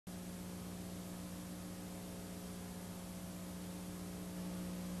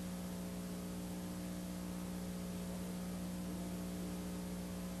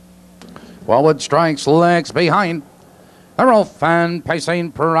Wellwood strikes legs behind. The rough and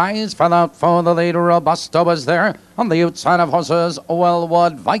pacing prize fell out for the lead. Robusto was there on the outside of horses.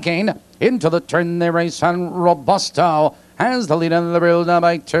 Wellwood Viking into the turn they race, and Robusto has the lead in the real now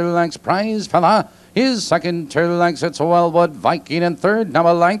by 2 lengths. Prize Fella is second, 2 lengths. It's Wellwood Viking in third,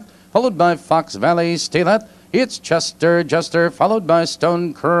 now a length, followed by Fox Valley Steal It. It's Chester Jester, followed by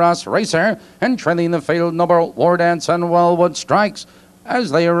Stone Cross Racer, and trailing the field, Noble War Dance and Wellwood Strikes.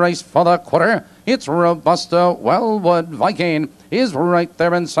 As they race for the quarter, it's Robusto. Wellwood Viking is right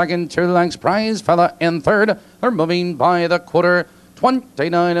there in second, 2 lengths. Prize Fella in third. They're moving by the quarter.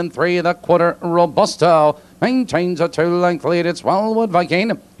 29 and 3, the quarter. Robusto maintains a 2-length lead. It's Wellwood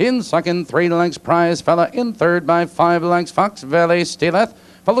Viking in second, 3 lengths. Prize Fella in third by 5 lengths. Fox Valley Stealeth,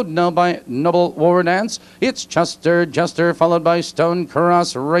 followed now by Noble War Dance. It's Chester Jester, followed by Stone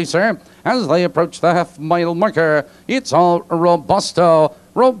Cross Racer. As they approach the half-mile marker, it's all Robusto.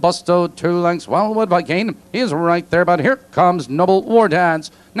 Robusto, 2 lengths. Wellwood Viking is right there, but here comes Noble War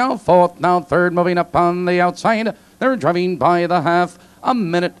Dance. Now fourth, now third, moving up on the outside. They're driving by the half. A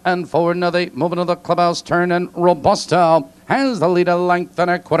minute and 4. Now they move into the clubhouse turn, and Robusto has the lead a length and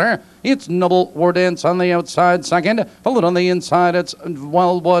a quarter. It's Noble War Dance on the outside second. Followed on the inside, it's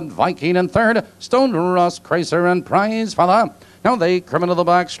Wellwood Viking in third. Stone Ross Cracer and Prize Fella. Now they come into the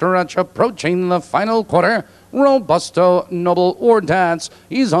back stretch, approaching the final quarter. Robusto, Noble War Dance.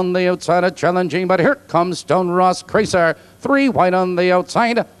 He's on the outside of challenging, but here comes Stone Ross Cracer. 3 wide on the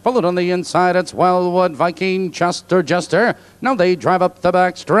outside, followed on the inside. It's Wellwood Viking, Chester Jester. Now they drive up the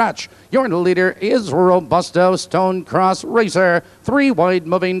back stretch. Your leader is Robusto, Stone Cross Racer. 3 wide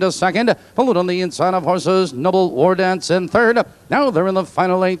moving to second, followed on the inside of horses. Noble War Dance in third. Now they're in the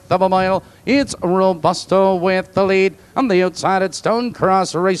final 1/8 of a mile. It's Robusto with the lead. On the outside, it's Stone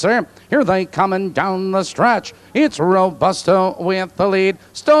Cross Racer. Here they coming down the stretch. It's Robusto with the lead.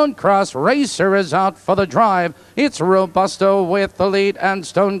 Stone Cross Racer is out for the drive. It's Robusto with the lead and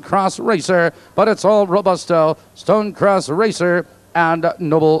Stone Cross Racer, but it's all Robusto, Stone Cross Racer, and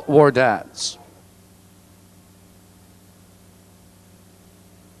Noble War Dance.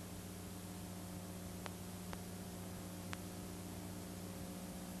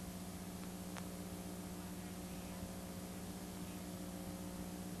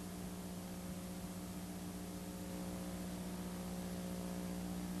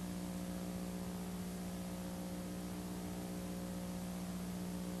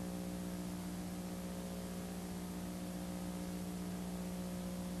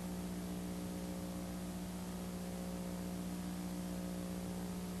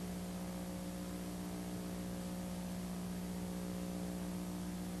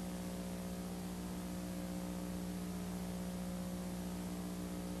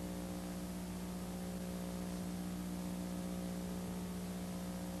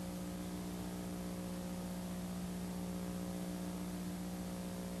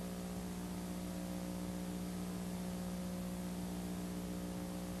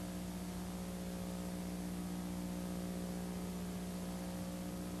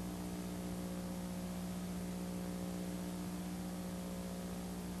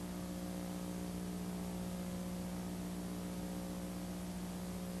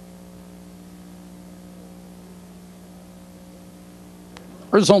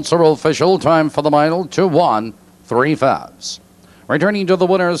 Results are official. Time for the mile, 2-1, 3/5. Returning to the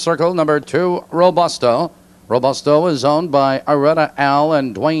winner's circle, number 2, Robusto. Robusto is owned by Aretta Al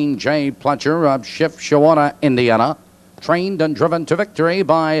and Dwayne J. Pletcher of Shifshawana, Indiana. Trained and driven to victory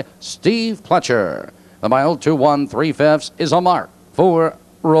by Steve Pletcher. The mile, 2-1, 3/5 is a mark for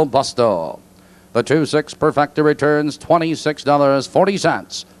Robusto. The 2-6 perfecta returns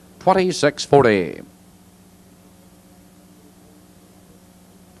 $26.40, $26.40.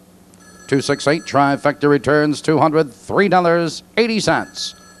 268 trifecta returns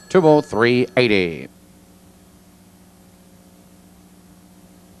 $203.80, $203.80.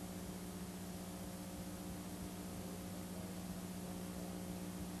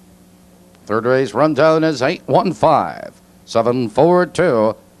 Third race rundown is 815,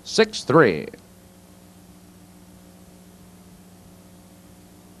 742, 63.